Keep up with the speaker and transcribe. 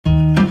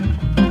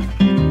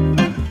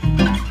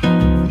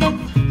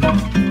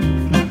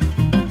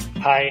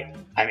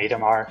I'm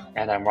Itamar,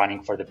 and I'm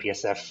running for the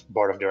PSF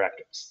Board of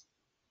Directors.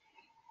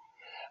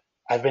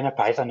 I've been a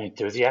Python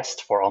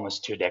enthusiast for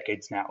almost 2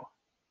 decades now.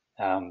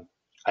 Um,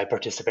 I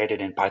participated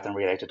in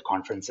Python-related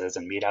conferences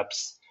and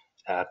meetups,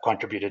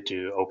 contributed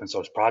to open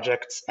source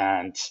projects,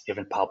 and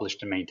even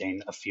published and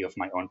maintained a few of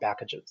my own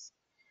packages.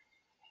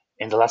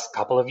 In the last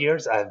couple of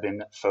years, I've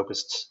been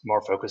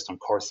more focused on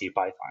core C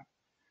Python.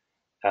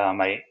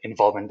 My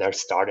involvement there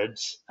started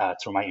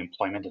through my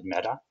employment at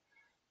Meta,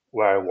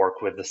 where I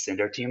work with the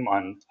Cinder team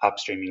on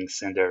upstreaming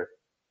Cinder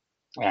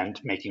and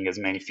making as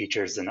many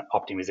features and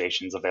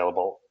optimizations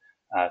available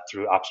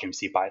through upstream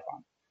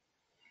CPython.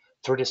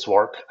 Through this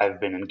work, I've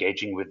been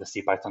engaging with the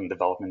CPython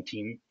development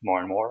team more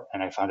and more,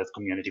 and I found the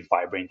community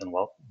vibrant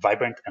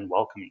and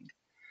welcoming.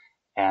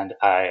 And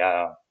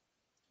I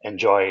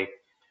enjoy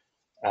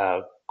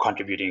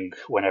contributing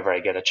whenever I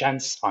get a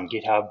chance on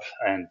GitHub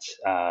and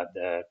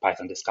the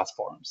Python Discuss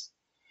forums.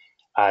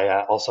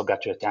 I also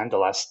got to attend the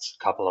last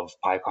couple of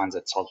PyCons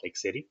at Salt Lake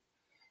City,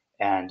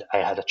 and I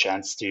had a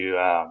chance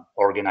to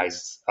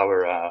organize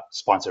our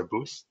sponsor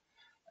booth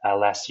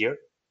last year,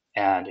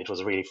 and it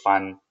was really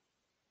fun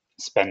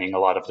spending a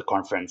lot of the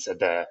conference at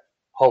the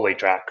hallway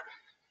track,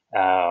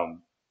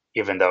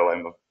 even though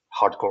I'm a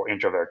hardcore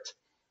introvert.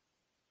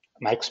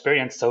 My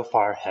experience so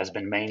far has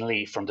been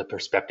mainly from the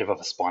perspective of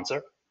a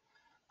sponsor.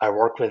 I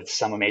work with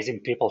some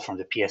amazing people from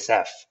the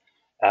PSF.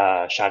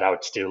 Shout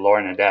out to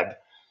Lauren and Deb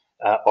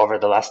over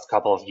the last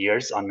couple of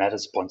years on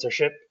Meta's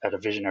sponsorship at a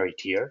visionary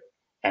tier,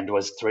 and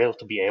was thrilled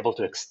to be able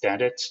to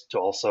extend it to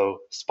also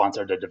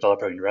sponsor the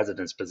developer in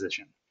residence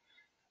position.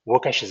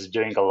 Łukasz is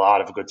doing a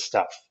lot of good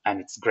stuff, and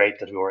it's great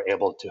that we were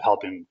able to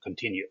help him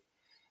continue.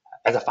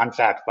 As a fun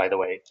fact, by the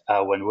way,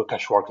 when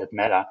Łukasz worked at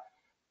Meta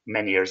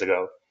many years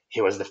ago,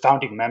 he was the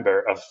founding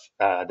member of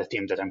the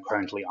team that I'm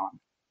currently on.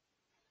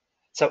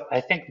 So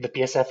I think the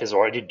PSF is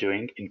already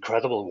doing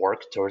incredible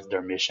work towards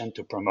their mission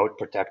to promote,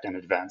 protect, and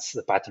advance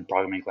the Python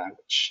programming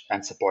language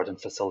and support and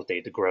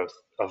facilitate the growth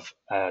of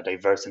a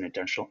diverse and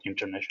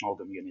international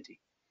community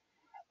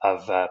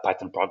of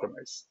Python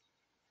programmers.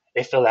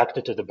 If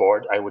elected to the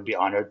board, I would be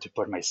honored to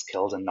put my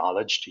skills and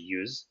knowledge to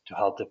use to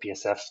help the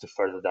PSF to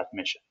further that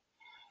mission.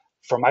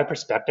 From my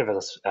perspective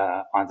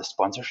on the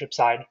sponsorship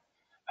side,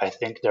 I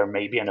think there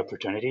may be an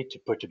opportunity to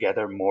put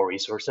together more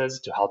resources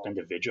to help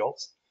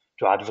individuals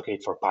to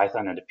advocate for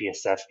Python and the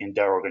PSF in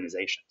their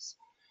organizations,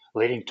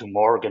 leading to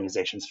more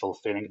organizations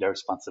fulfilling their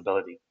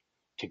responsibility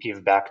to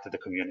give back to the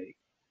community.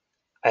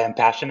 I am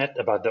passionate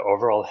about the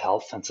overall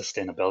health and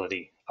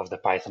sustainability of the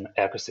Python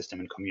ecosystem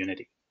and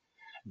community.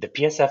 The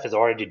PSF is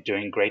already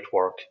doing great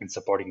work in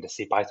supporting the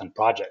CPython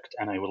project,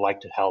 and I would like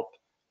to help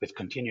with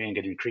continuing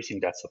and increasing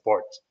that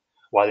support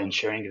while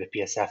ensuring the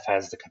PSF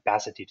has the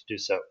capacity to do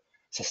so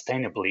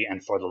sustainably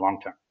and for the long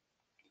term.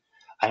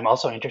 I'm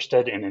also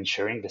interested in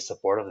ensuring the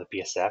support of the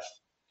PSF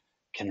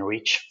can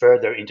reach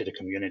further into the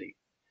community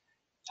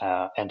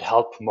and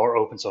help more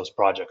open source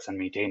projects and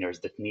maintainers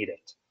that need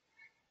it.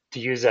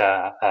 To use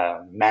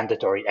a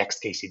mandatory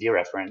XKCD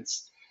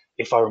reference,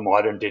 if our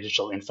modern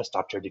digital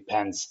infrastructure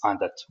depends on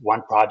that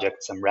one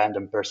project some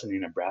random person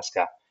in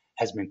Nebraska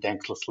has been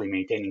thanklessly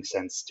maintaining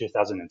since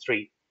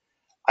 2003,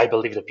 I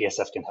believe the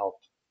PSF can help.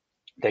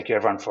 Thank you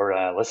everyone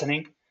for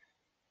listening.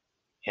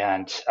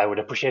 And I would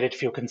appreciate it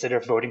if you consider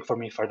voting for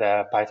me for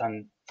the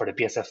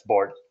PSF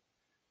board.